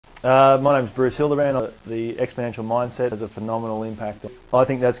My name's Bruce Hildebrand. The exponential mindset has a phenomenal impact. I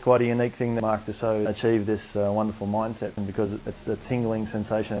think that's quite a unique thing that Marc Dussault achieved this wonderful mindset, and because it's a tingling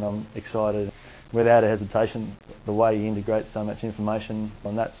sensation, and I'm excited without a hesitation. The way he integrates so much information,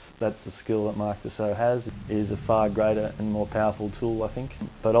 and that's the skill that Marc Dussault has. It is a far greater and more powerful tool, I think.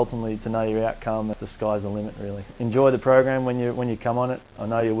 But ultimately, to know your outcome, the sky's the limit, really. Enjoy the program when you come on it. I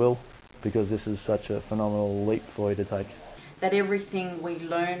know you will, because this is such a phenomenal leap for you to take. That everything we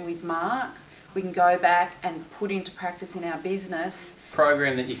learn with Marc, we can go back and put into practice in our business.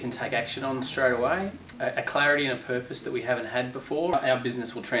 Program that you can take action on straight away, a clarity and a purpose that we haven't had before. Our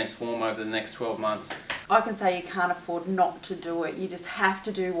business will transform over the next 12 months. I can say you can't afford not to do it. You just have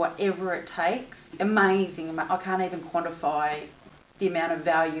to do whatever it takes. Amazing. I can't even quantify the amount of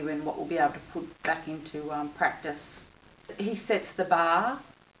value in what we'll be able to put back into practice. He sets the bar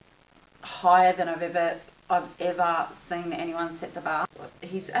higher than I've ever seen anyone set the bar.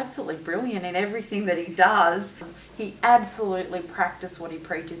 He's absolutely brilliant in everything that he does. He absolutely practices what he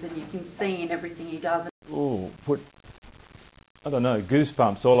preaches, and you can see in everything he does. I don't know,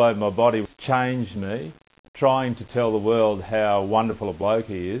 goosebumps all over my body. It's changed me, trying to tell the world how wonderful a bloke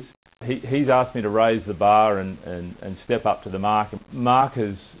he is. He's asked me to raise the bar and step up to the mark. Marc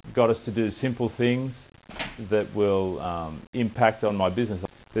has got us to do simple things that will impact on my business.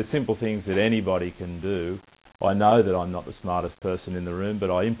 There's simple things that anybody can do. I know that I'm not the smartest person in the room,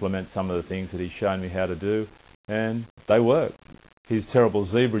 but I implement some of the things that he's shown me how to do, and they work. His terrible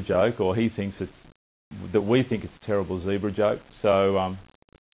zebra joke, or we think it's a terrible zebra joke. So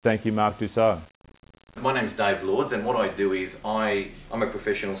thank you, Marc Dussault. My name's Dave Lords, and what I do is I'm a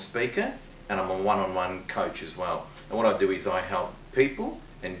professional speaker, and I'm a one-on-one coach as well. And what I do is I help people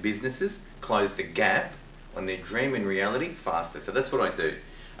and businesses close the gap on their dream and reality faster. So that's what I do.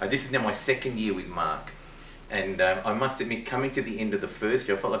 This is now my second year with Marc, and I must admit, coming to the end of the first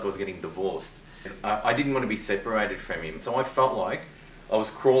year, I felt like I was getting divorced. I didn't want to be separated from him, so I felt like I was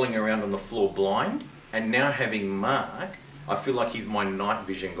crawling around on the floor blind, and now having Marc, I feel like he's my night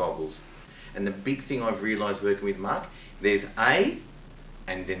vision goggles. And the big thing I've realised working with Marc, there's A,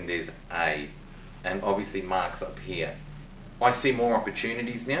 and then there's A, and obviously Marc's up here. I see more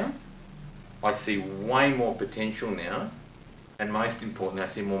opportunities now, I see way more potential now, and most importantly, I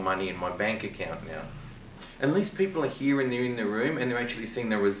see more money in my bank account now. At least people are here and they're in the room and they're actually seeing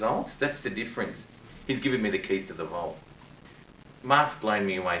the results. That's the difference. He's given me the keys to the vault. Marc's blown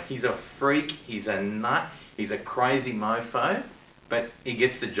me away. He's a freak, he's a nut, he's a crazy mofo, but he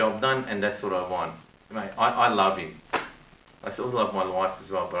gets the job done, and that's what I want. Mate, I love him. I still love my wife as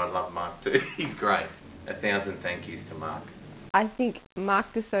well, but I love Marc too. He's great. 1,000 thank yous to Marc. I think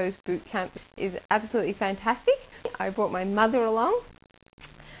Marc Dussault's Bootcamp is absolutely fantastic. I brought my mother along,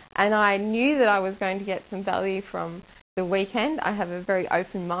 and I knew that I was going to get some value from the weekend. I have a very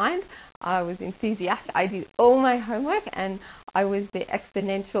open mind. I was enthusiastic. I did all my homework, and I was the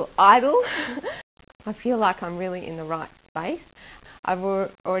exponential idol. I feel like I'm really in the right space. I've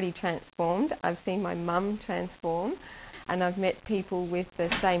already transformed. I've seen my mum transform, and I've met people with the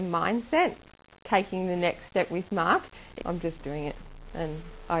same mindset, taking the next step with Marc. I'm just doing it, and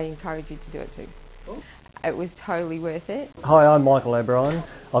I encourage you to do it too. Cool. It was totally worth it. Hi, I'm Michael O'Brien.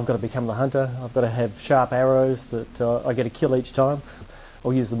 I've got to become the hunter. I've got to have sharp arrows that I get to kill each time.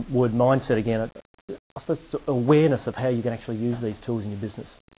 I'll use the word mindset again. I suppose it's awareness of how you can actually use these tools in your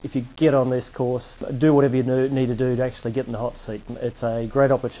business. If you get on this course, do whatever you need to do to actually get in the hot seat. It's a great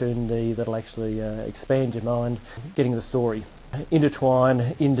opportunity that'll actually expand your mind, getting the story.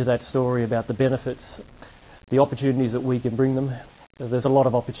 Intertwine into that story about the benefits, the opportunities that we can bring them. There's a lot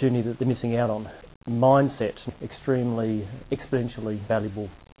of opportunity that they're missing out on. Mindset, extremely exponentially valuable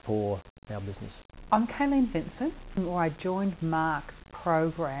for our business. I'm Kayleen Vincent. When I joined Marc's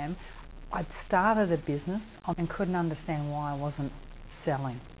program, I'd started a business and couldn't understand why I wasn't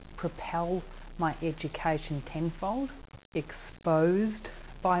selling. Propel my education tenfold, exposed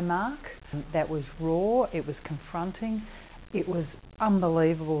by Marc. That was raw, it was confronting, it was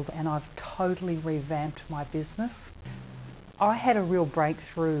unbelievable, and I've totally revamped my business. I had a real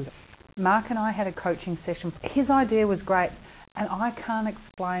breakthrough. Marc and I had a coaching session. His idea was great, and I can't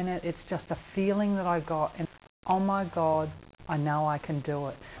explain it. It's just a feeling that I got, and oh my God, I know I can do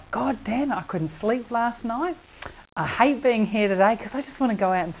it. God damn it, I couldn't sleep last night. I hate being here today because I just want to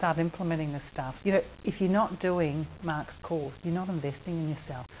go out and start implementing this stuff. You know, if you're not doing Marc's course, you're not investing in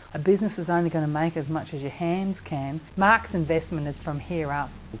yourself. A business is only going to make as much as your hands can. Marc's investment is from here up.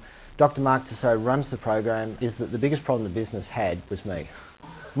 Dr. Marc Dussault runs the program. Is that the biggest problem the business had was me.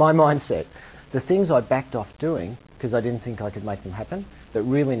 My mindset. The things I backed off doing because I didn't think I could make them happen, that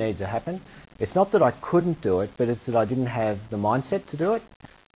really need to happen. It's not that I couldn't do it, but it's that I didn't have the mindset to do it.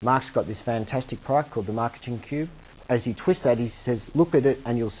 Marc's got this fantastic product called the Marketing Cube. As he twists that, he says, look at it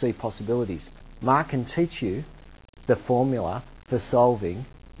and you'll see possibilities. Marc can teach you the formula for solving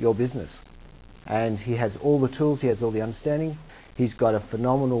your business. And he has all the tools, he has all the understanding. He's got a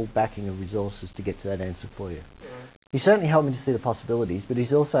phenomenal backing of resources to get to that answer for you. He certainly helped me to see the possibilities, but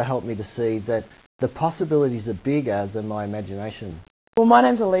he's also helped me to see that the possibilities are bigger than my imagination. Well, my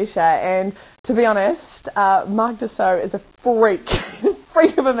name's Alicia, and to be honest, Marc Dussault is a freak,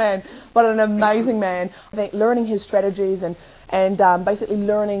 freak of a man, but an amazing man. I think learning his strategies and basically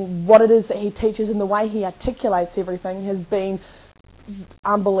learning what it is that he teaches and the way he articulates everything has been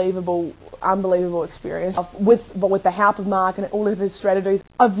unbelievable experience. With the help of Marc and all of his strategies,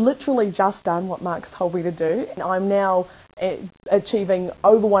 I've literally just done what Marc's told me to do, and I'm now achieving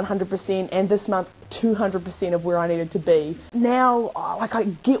over 100%, and this month 200% of where I needed to be. Now, like, I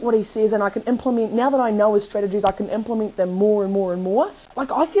get what he says and I can implement, now that I know his strategies, I can implement them more and more and more. Like,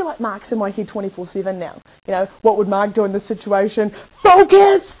 I feel like Marc's in my head 24/7 now. You know, what would Marc do in this situation?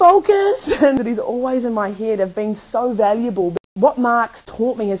 Focus, focus! And that he's always in my head have been so valuable. What Marc's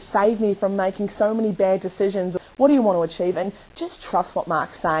taught me has saved me from making so many bad decisions. What do you want to achieve? And just trust what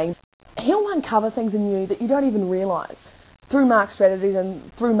Marc's saying. He'll uncover things in you that you don't even realise. Through Marc's strategies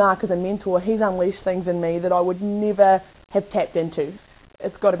and through Marc as a mentor, he's unleashed things in me that I would never have tapped into.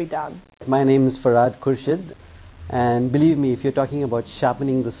 It's got to be done. My name is Farad Khurshid, and believe me, if you're talking about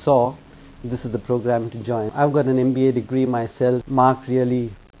sharpening the saw, this is the program to join. I've got an MBA degree myself. Marc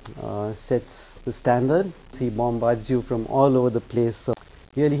really sets the standard. He bombards you from all over the place. So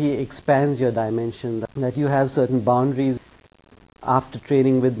really he expands your dimension, that you have certain boundaries. After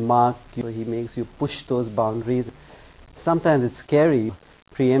training with Marc, he makes you push those boundaries. Sometimes it's scary.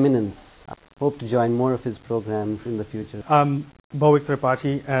 Preeminence. I hope to join more of his programs in the future. I'm Bhavik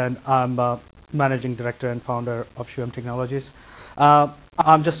Tripathi, and I'm Managing Director and Founder of Shuam Technologies.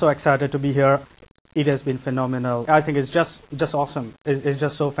 I'm just so excited to be here. It has been phenomenal. I think it's just awesome. It's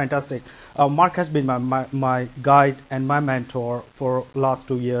just so fantastic. Marc has been my guide and my mentor for last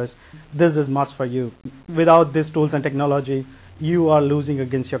 2 years. This is must for you. Without these tools and technology, you are losing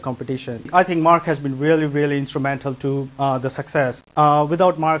against your competition. I think Marc has been really instrumental to the success.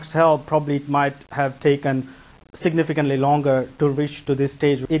 Without Marc's help, probably it might have taken significantly longer to reach to this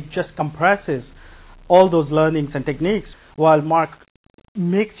stage. It just compresses all those learnings and techniques, while Marc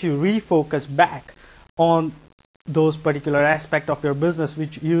makes you refocus back on those particular aspects of your business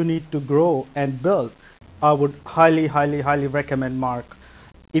which you need to grow and build. I would highly recommend Marc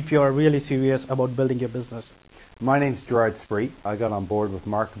if you are really serious about building your business. My name's Gerard Spreet. I got on board with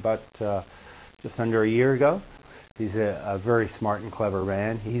Marc about just under a year ago. He's a very smart and clever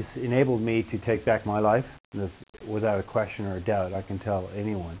man. He's enabled me to take back my life. Without a question or a doubt, I can tell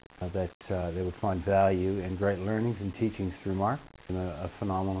anyone that they would find value and great learnings and teachings through Marc. He's a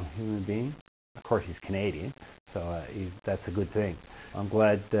phenomenal human being. Of course, he's Canadian, so that's a good thing. I'm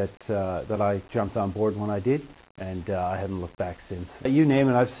glad that I jumped on board when I did, and I haven't looked back since. You name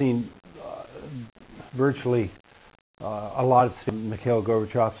it, I've seen virtually a lot of Mikhail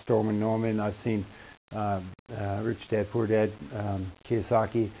Gorbachev, Stormin Norman. I've seen Rich Dad Poor Dad,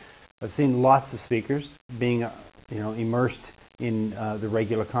 Kiyosaki. I've seen lots of speakers being, immersed in the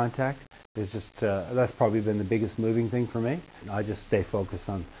regular contact. It's just that's probably been the biggest moving thing for me. I just stay focused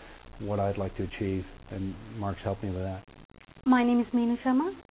on what I'd like to achieve, and Marc's helped me with that. My name is Meenu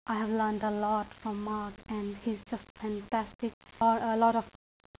Sharma. I have learned a lot from Marc, and he's just fantastic. A lot of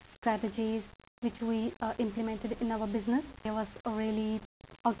strategies which we implemented in our business. There was a really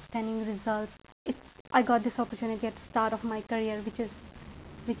outstanding results. I got this opportunity at the start of my career,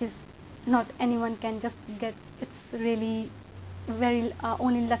 which is not anyone can just get. It's really very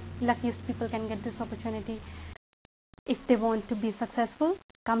only luckiest people can get this opportunity. If they want to be successful,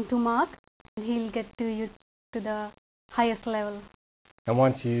 come to Marc, and he'll get you to the highest level. And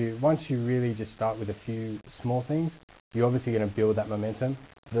once you really just start with a few small things, you're obviously going to build that momentum.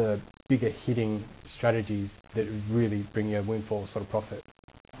 The bigger hitting strategies that really bring you a windfall sort of profit.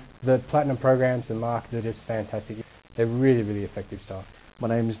 The Platinum programs and Marc, they're just fantastic. They're really effective stuff. My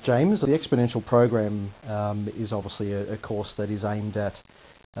name is James. The Exponential program is obviously a course that is aimed at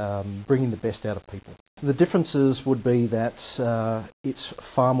bringing the best out of people. The differences would be that it's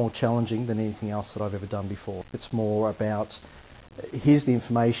far more challenging than anything else that I've ever done before. It's more about here's the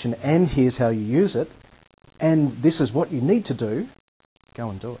information and here's how you use it, and this is what you need to do. Go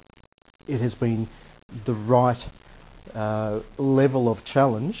and do it. It has been the right level of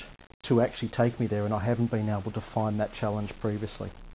challenge to actually take me there, and I haven't been able to find that challenge previously.